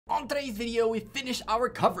On today's video, we finish our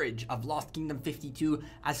coverage of Lost Kingdom 52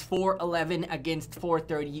 as 411 against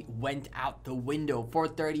 430 went out the window.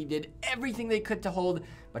 430 did everything they could to hold,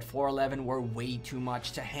 but 411 were way too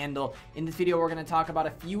much to handle. In this video, we're going to talk about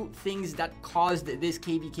a few things that caused this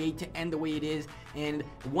KVK to end the way it is, and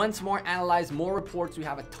once more analyze more reports. We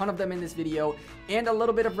have a ton of them in this video, and a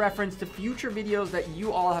little bit of reference to future videos that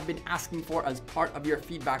you all have been asking for as part of your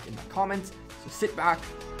feedback in the comments. So sit back,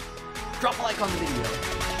 drop a like on the video.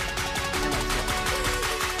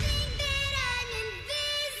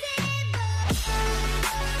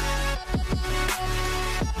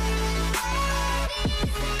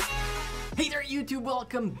 Hey there YouTube,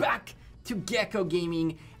 welcome back to Gekko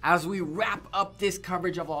Gaming. As we wrap up this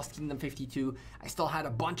coverage of Lost Kingdom 52, I still had a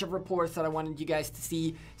bunch of reports that I wanted you guys to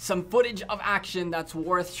see, some footage of action that's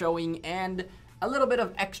worth showing, and a little bit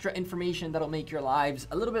of extra information that'll make your lives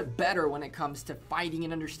a little bit better when it comes to fighting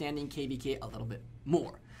and understanding KVK a little bit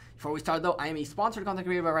more. Before we start though, I am a sponsored content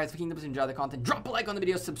creator by Rise of Kingdoms. Enjoy the content, drop a like on the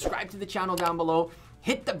video, subscribe to the channel down below,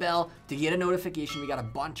 hit the bell to get a notification. We got a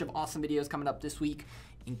bunch of awesome videos coming up this week,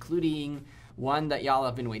 including one that y'all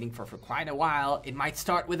have been waiting for quite a while. It might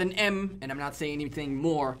start with an M, and I'm not saying anything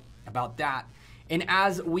more about that. And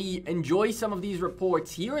as we enjoy some of these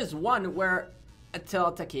reports, here is one where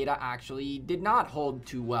ATTILA Takeda actually did not hold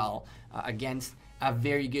too well against a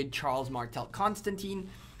very good Charles Martel Constantine.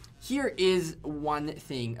 Here is one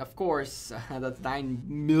thing. Of course, that's 9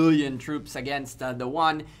 million troops against the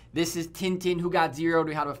one. This is Tintin, who got zeroed.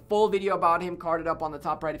 We had a full video about him carded up on the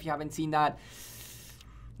top right if you haven't seen that.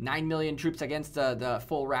 9 million troops against the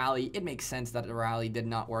full rally. It makes sense that the rally did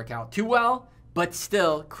not work out too well, but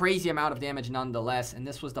still, crazy amount of damage nonetheless. And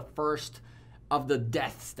this was the first of the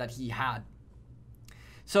deaths that he had.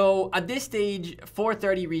 So at this stage,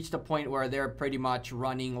 430 reached a point where they're pretty much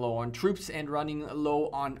running low on troops and running low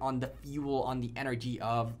on the fuel, on the energy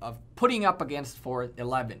of putting up against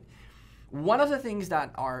 411. One of the things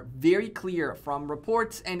that are very clear from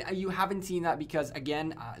reports, and you haven't seen that because,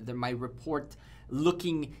 again, my report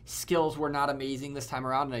looking skills were not amazing this time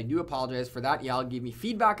around, and I do apologize for that. Y'all give me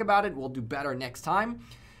feedback about it. We'll do better next time.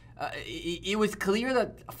 It was clear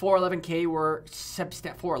that 411K were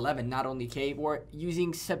 411, not only K, were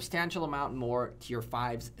using substantial amount more tier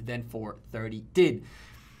 5s than 430 did.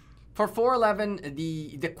 For 411,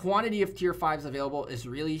 the quantity of tier 5s available is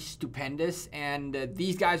really stupendous, and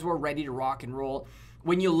these guys were ready to rock and roll.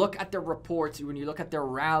 When you look at their reports, when you look at their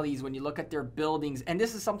rallies, when you look at their buildings, and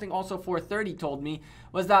this is something also 430 told me,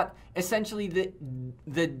 was that essentially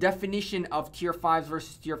the definition of tier 5s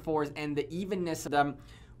versus tier 4s and the evenness of them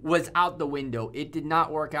was out the window. It did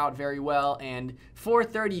not work out very well, and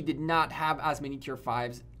 430 did not have as many tier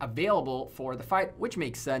 5s available for the fight, which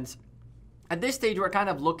makes sense. At this stage, we're kind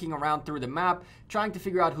of looking around through the map, trying to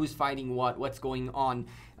figure out who's fighting what's going on.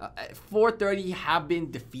 430 have been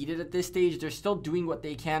defeated at this stage. They're still doing what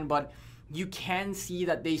they can, but you can see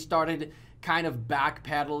that they started kind of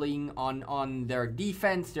backpedaling on their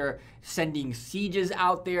defense. They're sending sieges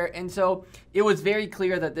out there, and so it was very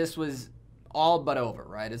clear that this was all but over,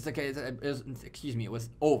 right? It's okay. Excuse me, it was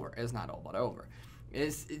over. It's not all but over.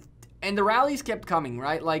 And the rallies kept coming,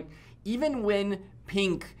 right? Like, even when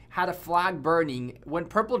Pink had a flag burning, when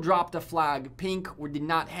Purple dropped a flag, Pink did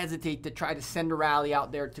not hesitate to try to send a rally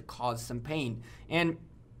out there to cause some pain. And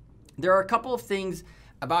there are a couple of things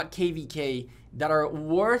about KVK that are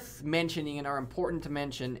worth mentioning and are important to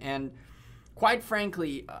mention. And quite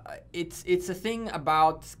frankly, it's a thing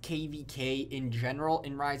about KVK in general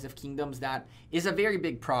in Rise of Kingdoms that is a very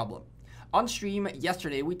big problem. On stream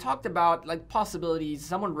yesterday, we talked about like possibilities.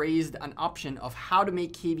 Someone raised an option of how to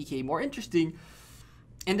make KVK more interesting,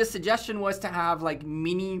 and the suggestion was to have like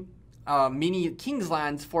mini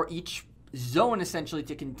Kingslands for each zone, essentially,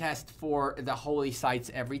 to contest for the holy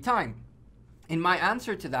sites every time. And my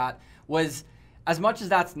answer to that was, as much as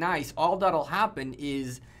that's nice, all that'll happen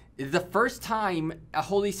is the first time a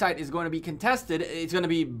holy site is going to be contested, it's going to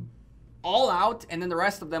be all out, and then the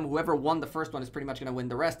rest of them, whoever won the first one is pretty much going to win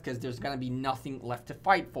the rest because there's going to be nothing left to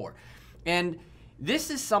fight for. And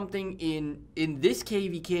this is something in this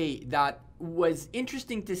KVK that was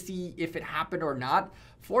interesting to see if it happened or not.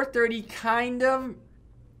 430 kind of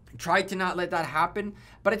tried to not let that happen,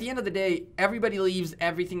 but at the end of the day, everybody leaves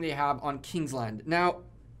everything they have on Kingsland. Now,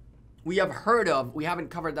 we haven't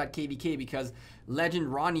covered that KVK because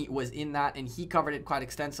Legend Ronnie was in that, and he covered it quite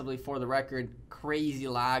extensively for the record. Crazy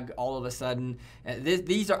lag all of a sudden.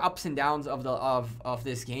 These are ups and downs of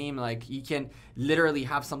this game. Like, you can literally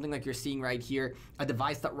have something like you're seeing right here, a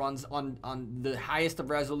device that runs on the highest of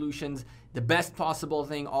resolutions, the best possible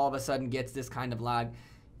thing, all of a sudden gets this kind of lag.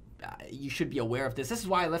 you should be aware of this. This is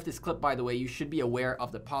why I left this clip, by the way. You should be aware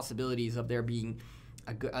of the possibilities of there being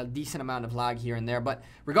a decent amount of lag here and there. But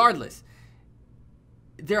regardless,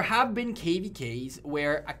 there have been KVKs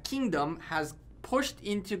where a kingdom has pushed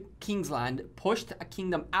into Kingsland, pushed a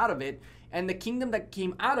kingdom out of it, and the kingdom that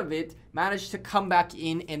came out of it managed to come back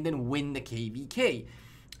in and then win the KVK.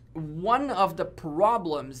 One of the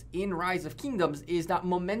problems in Rise of Kingdoms is that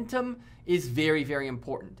momentum is very, very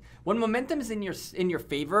important. When momentum is in your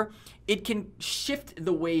favor, it can shift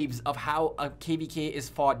the waves of how a KVK is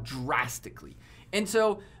fought drastically. And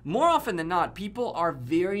so more often than not, people are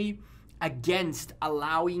very against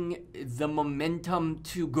allowing the momentum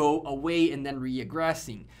to go away and then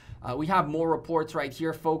regressing. We have more reports right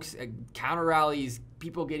here, folks. Counter rallies,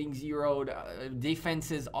 people getting zeroed,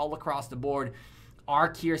 defenses all across the board.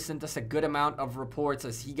 Ark here sent us a good amount of reports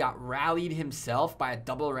as he got rallied himself by a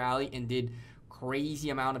double rally and did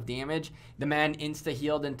crazy amount of damage. The man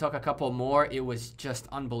insta-healed and took a couple more. It was just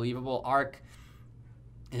unbelievable. Ark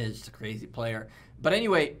is just a crazy player. But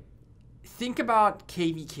anyway, think about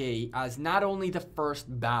KVK as not only the first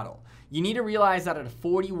battle. You need to realize that at a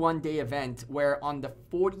 41-day event where on the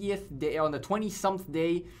 40th day, on the 20-something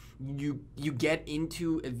day, you get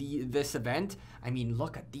into this event. I mean,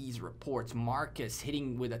 look at these reports. Marcus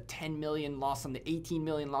hitting with a 10 million loss on the 18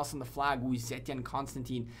 million loss on the flag. Zetyan,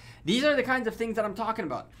 Constantine. These are the kinds of things that I'm talking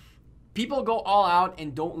about. People go all out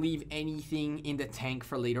and don't leave anything in the tank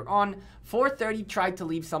for later on. 430 tried to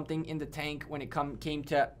leave something in the tank when it came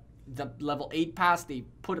to the level 8 pass. They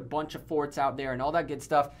put a bunch of forts out there and all that good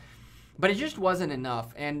stuff, but it just wasn't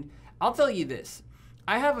enough. And I'll tell you this,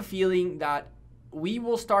 I have a feeling that we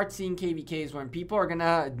will start seeing KVKs when people are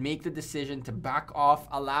gonna make the decision to back off,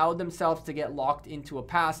 allow themselves to get locked into a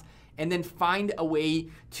pass, and then find a way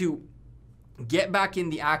to get back in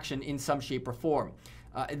the action in some shape or form.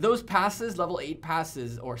 Those passes, level 8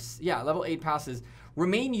 passes, level 8 passes,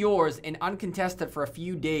 remain yours and uncontested for a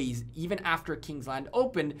few days, even after Kingsland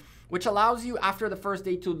opened, which allows you after the first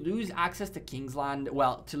day to lose access to Kingsland,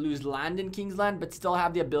 well, to lose land in Kingsland, but still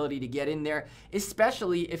have the ability to get in there,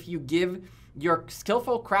 especially if you give your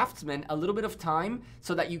skillful craftsmen a little bit of time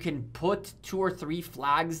so that you can put 2 or 3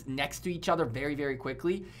 flags next to each other very, very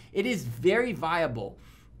quickly. It is very viable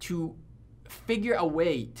to figure a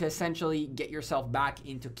way to essentially get yourself back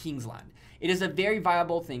into Kingsland. It is a very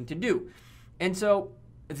viable thing to do. And so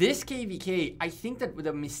this KVK, I think that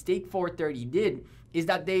the mistake 430 did is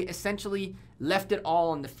that they essentially left it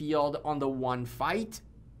all on the field on the one fight.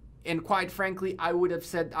 And quite frankly, I would have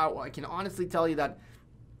said, I can honestly tell you that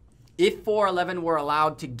if 411 were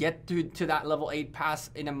allowed to get to that level 8 pass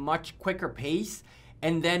in a much quicker pace,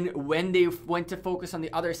 and then when they went to focus on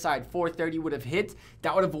the other side, 430 would have hit,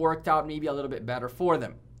 that would have worked out maybe a little bit better for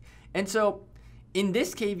them. And so in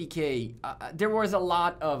this KVK, there was a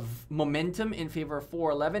lot of momentum in favor of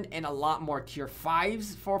 411 and a lot more tier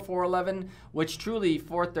 5s for 411, which truly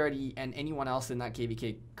 430 and anyone else in that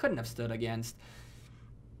KVK couldn't have stood against.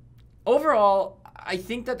 Overall, I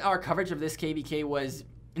think that our coverage of this KVK was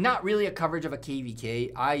not really a coverage of a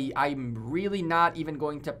KVK. I'm really not even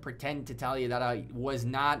going to pretend to tell you that I was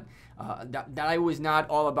not that I was not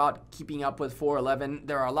all about keeping up with 411.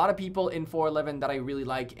 There are a lot of people in 411 that I really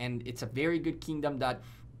like, and it's a very good kingdom that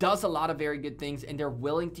does a lot of very good things, and they're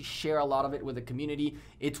willing to share a lot of it with the community.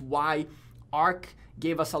 It's why Ark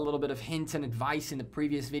gave us a little bit of hints and advice in the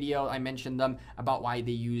previous video. I mentioned them about why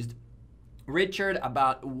they used Richard,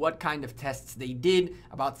 about what kind of tests they did,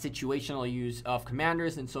 about situational use of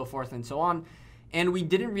commanders and so forth and so on. And we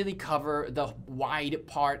didn't really cover the wide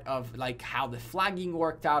part of like how the flagging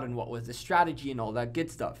worked out and what was the strategy and all that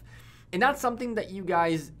good stuff. And that's something that you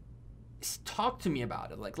guys talk to me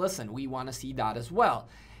about. It like, listen, we want to see that as well.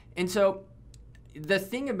 And so the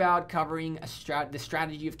thing about covering the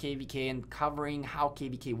strategy of KVK and covering how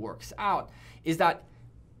KVK works out is that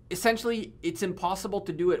essentially, it's impossible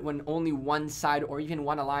to do it when only one side or even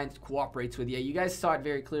one alliance cooperates with you. You guys saw it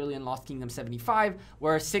very clearly in Lost Kingdom 75,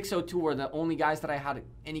 where 602 were the only guys that I had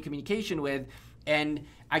any communication with, and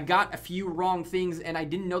I got a few wrong things, and I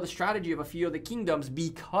didn't know the strategy of a few of the kingdoms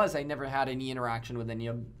because I never had any interaction with any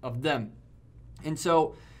of them. And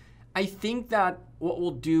so I think that what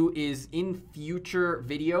we'll do is in future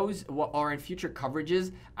videos or in future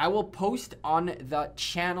coverages, I will post on the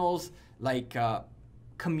channel's like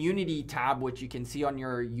community tab, which you can see on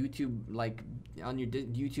your YouTube, like on your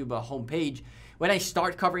YouTube homepage. When I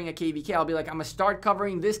start covering a KVK, I'll be like, I'm gonna start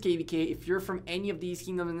covering this KVK. If you're from any of these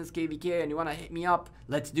kingdoms in this KVK and you want to hit me up,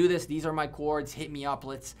 let's do this. These are my chords. Hit me up.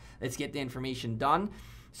 Let's get the information done.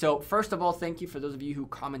 So first of all, thank you for those of you who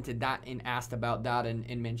commented that and asked about that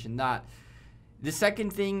and mentioned that. The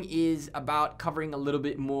second thing is about covering a little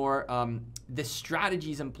bit more the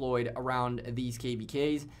strategies employed around these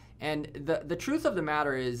KVKs. And the truth of the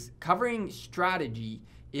matter is, covering strategy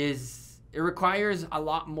it requires a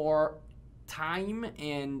lot more time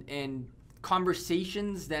and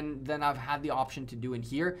conversations than I've had the option to do in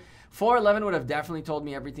here. 411 would have definitely told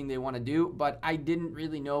me everything they want to do, but I didn't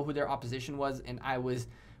really know who their opposition was, and I was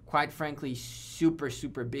quite frankly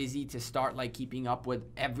super busy to start like keeping up with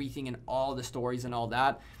everything and all the stories and all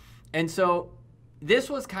that. And so this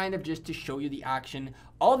was kind of just to show you the action.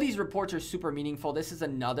 All these reports are super meaningful. This is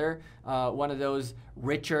another one of those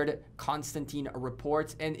Richard Constantine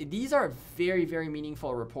reports, and these are very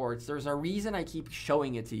meaningful reports. There's a reason I keep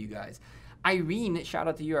showing it to you guys. Irene, shout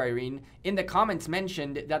out to you, Irene, in the comments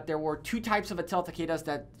mentioned that there were two types of ATTILA takedas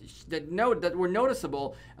that were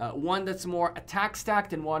noticeable. One that's more attack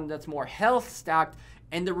stacked and one that's more health stacked,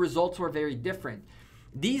 and the results were very different.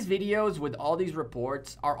 These videos with all these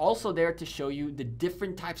reports are also there to show you the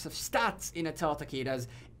different types of stats in ATTILA takedas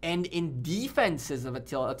and in defenses of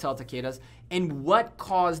ATTILA takedas, and what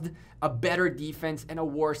caused a better defense and a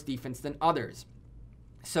worse defense than others.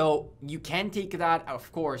 So you can take that,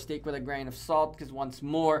 of course, take with a grain of salt, because once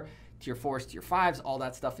more, tier 4s, tier 5s, all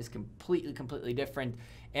that stuff is completely different.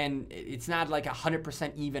 And it's not like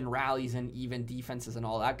 100% even rallies and even defenses and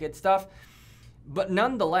all that good stuff. But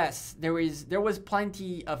nonetheless, there was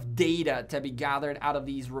plenty of data to be gathered out of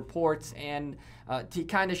these reports, and to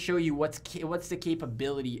kind of show you what's the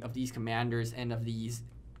capability of these commanders and of these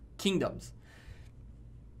kingdoms.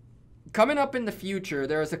 Coming up in the future,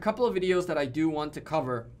 there's a couple of videos that I do want to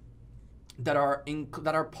cover that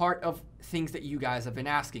are part of things that you guys have been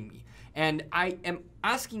asking me. And I am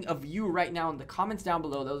asking of you right now in the comments down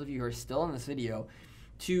below, those of you who are still in this video,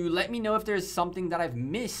 to let me know if there's something that I've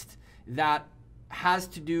missed that has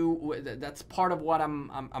to do with, that's part of what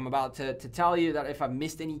I'm about to tell you, that if I've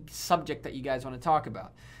missed any subject that you guys want to talk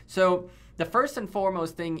about. So the first and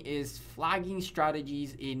foremost thing is flagging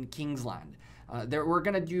strategies in Kingsland. We're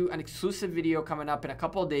going to do an exclusive video coming up in a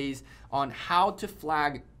couple of days on how to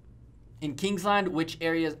flag in Kingsland, which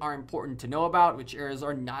areas are important to know about, which areas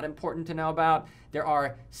are not important to know about. There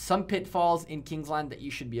are some pitfalls in Kingsland that you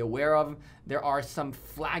should be aware of. There are some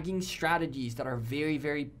flagging strategies that are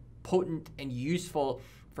very potent and useful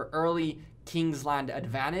for early Kingsland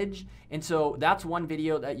advantage. And so that's one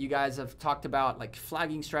video that you guys have talked about, like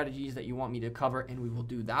flagging strategies that you want me to cover, and we will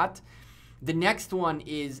do that. The next one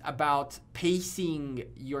is about pacing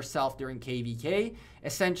yourself during KVK.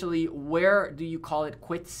 Essentially, where do you call it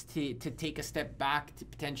quits to take a step back, to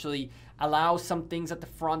potentially allow some things at the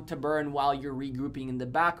front to burn while you're regrouping in the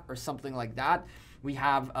back, or something like that. We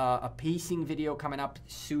have a pacing video coming up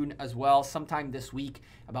soon as well, sometime this week,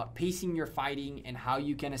 about pacing your fighting and how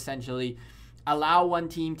you can essentially allow one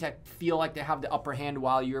team to feel like they have the upper hand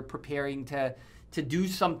while you're preparing to do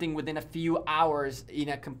something within a few hours in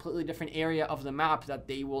a completely different area of the map that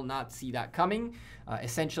they will not see that coming.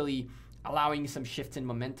 Essentially allowing some shifts in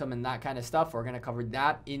momentum and that kind of stuff. We're going to cover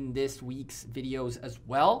that in this week's videos as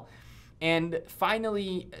well. And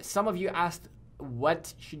finally, some of you asked,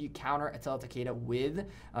 what should you counter ATTILA Takeda with?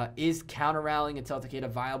 Is counter rallying ATTILA Takeda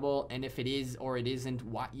viable? And if it is or it isn't,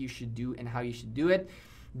 what you should do and how you should do it.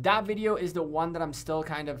 That video is the one that I'm still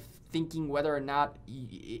kind of thinking whether or not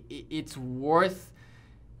it's worth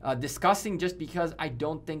discussing, just because I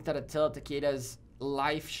don't think that ATTILA Takeda's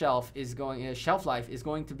shelf life is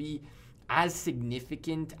going to be as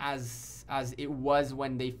significant as it was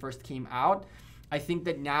when they first came out. I think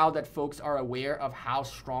that now that folks are aware of how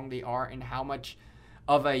strong they are and how much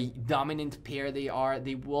of a dominant pair they are,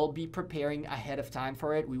 they will be preparing ahead of time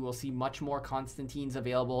for it. We will see much more Constantines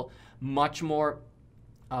available, much more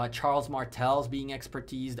Charles Martels being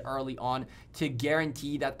expertised early on to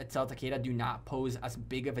guarantee that ATTILA Takeda do not pose as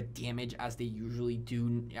big of a damage as they usually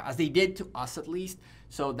do, as they did to us at least.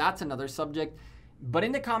 So that's another subject. But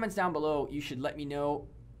in the comments down below, you should let me know,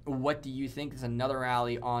 what do you think? There's another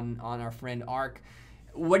rally on our friend Ark.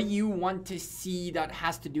 What do you want to see that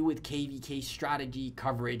has to do with KVK strategy,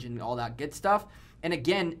 coverage, and all that good stuff? And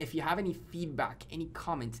again, if you have any feedback, any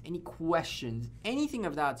comments, any questions, anything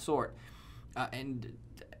of that sort, and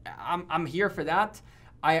I'm here for that.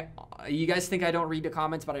 You guys think I don't read the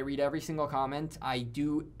comments, but I read every single comment. I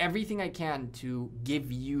do everything I can to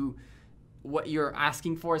give you what you're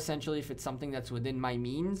asking for, essentially, if it's something that's within my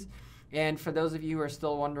means. And for those of you who are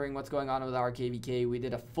still wondering what's going on with our KVK, we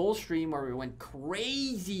did a full stream where we went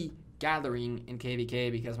crazy gathering in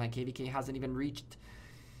KVK, because my KVK hasn't even reached,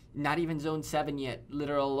 not even zone 7 yet,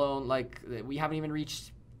 literal alone. Like, we haven't even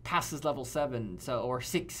reached past level 7, so, or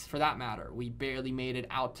 6 for that matter. We barely made it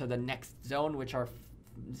out to the next zone, which are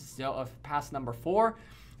pass number 4.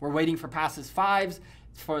 We're waiting for passes 5s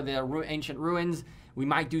for the ancient ruins. We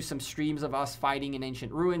might do some streams of us fighting in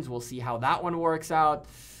ancient ruins. We'll see how that one works out.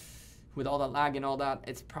 With all that lag and all that,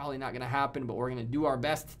 it's probably not going to happen, but we're going to do our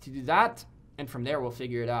best to do that. And from there, we'll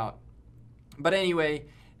figure it out. But anyway,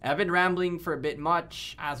 I've been rambling for a bit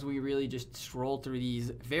much as we really just scroll through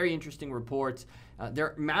these very interesting reports.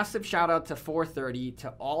 Massive shout out to 430, to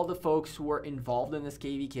all the folks who were involved in this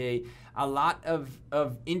KVK. A lot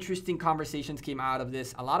of interesting conversations came out of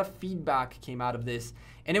this. A lot of feedback came out of this.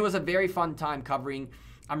 And it was a very fun time covering.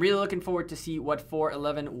 I'm really looking forward to see what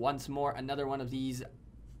 411 once more,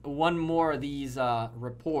 one more of these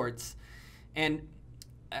reports. And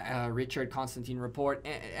Richard Constantine report.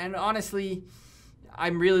 And honestly,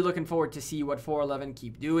 I'm really looking forward to see what 411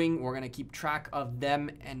 keep doing. We're going to keep track of them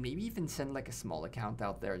and maybe even send like a small account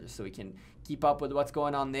out there just so we can keep up with what's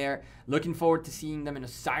going on there. Looking forward to seeing them in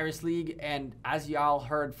Osiris League. And as y'all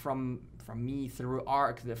heard from me through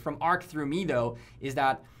Arc, from Arc through me though, is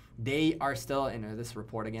that they are still in this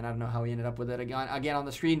report again. I don't know how we ended up with it again on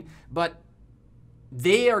the screen, but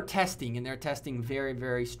they are testing, and they're testing very,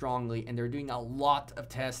 very strongly, and they're doing a lot of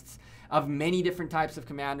tests of many different types of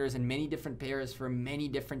commanders and many different pairs for many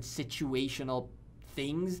different situational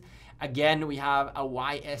things. Again, we have a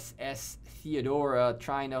YSS Theodora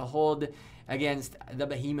trying to hold against the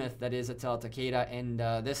behemoth that is ATTILA Takeda, and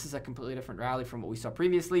this is a completely different rally from what we saw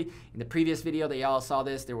previously. In the previous video, they all saw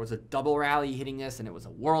this. There was a double rally hitting this, and it was a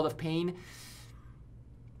world of pain.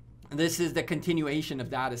 This is the continuation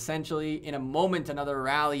of that, essentially. In a moment, another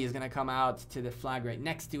rally is going to come out to the flag right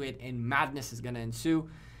next to it, and madness is going to ensue.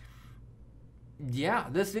 Yeah,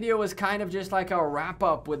 this video was kind of just like a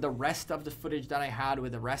wrap-up with the rest of the footage that I had,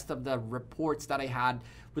 with the rest of the reports that I had,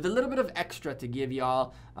 with a little bit of extra to give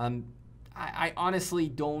y'all. I honestly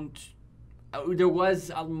don't... There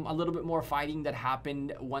was a little bit more fighting that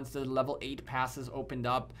happened once the level 8 passes opened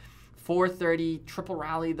up. 430 triple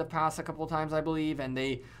rally the past a couple of times, I believe, and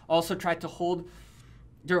they also tried to hold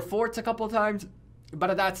their forts a couple of times, but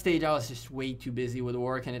at that stage I was just way too busy with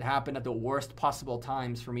work, and it happened at the worst possible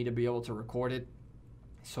times for me to be able to record it,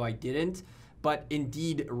 so I didn't. But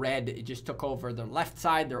indeed, red, it just took over the left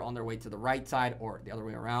side. They're on their way to the right side, or the other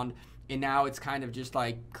way around, and now it's kind of just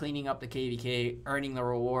like cleaning up the KVK, earning the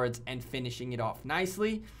rewards, and finishing it off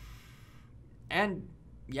nicely. And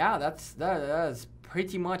yeah, that's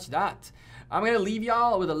pretty much that. I'm going to leave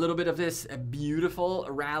y'all with a little bit of this beautiful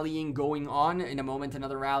rallying going on. In a moment,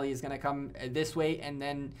 another rally is going to come this way, and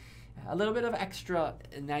then a little bit of extra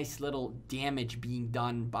nice little damage being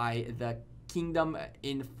done by the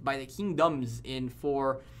kingdoms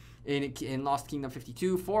in Lost Kingdom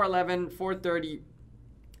 52, 411, 430,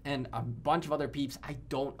 and a bunch of other peeps. I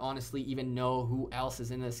don't honestly even know who else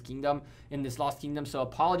is in this kingdom, in this Lost Kingdom, so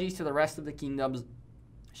apologies to the rest of the kingdoms.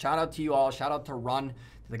 Shout out to you all. Shout out to Run,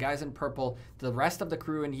 to the guys in purple, to the rest of the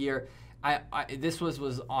crew in here. This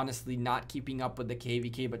was honestly not keeping up with the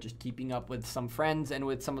KVK, but just keeping up with some friends and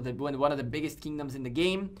with one of the biggest kingdoms in the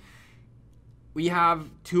game. We have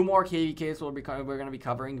 2 more KVKs we're going to be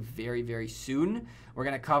covering very, very soon. We're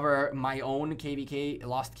going to cover my own KVK,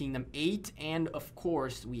 Lost Kingdom 8, and of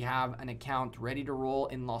course, we have an account ready to roll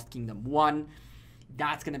in Lost Kingdom 1.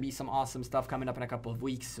 That's going to be some awesome stuff coming up in a couple of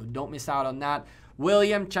weeks, so don't miss out on that.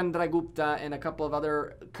 William Chandragupta and a couple of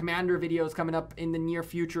other commander videos coming up in the near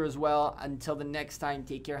future as well. Until the next time,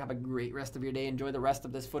 take care. Have a great rest of your day. Enjoy the rest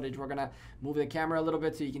of this footage. We're going to move the camera a little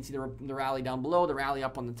bit so you can see the rally down below, the rally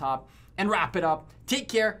up on the top, and wrap it up. Take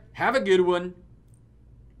care. Have a good one.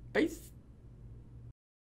 Peace.